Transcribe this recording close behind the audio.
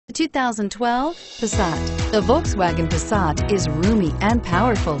2012 Passat. The Volkswagen Passat is roomy and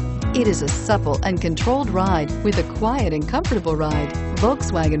powerful. It is a supple and controlled ride with a quiet and comfortable ride.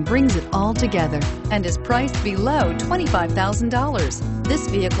 Volkswagen brings it all together and is priced below $25,000. This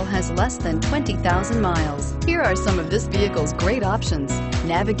vehicle has less than 20,000 miles. Here are some of this vehicle's great options: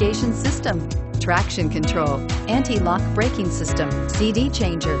 navigation system, traction control, anti-lock braking system, CD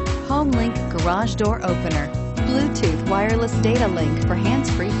changer, home link garage door opener, Bluetooth wireless data link for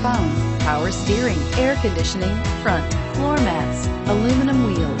hands-free phone, power steering, air conditioning, front, floor mats, aluminum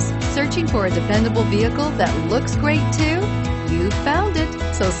wheels. Searching for a dependable vehicle that looks great too? You found it,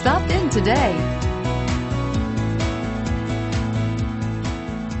 so stop in today.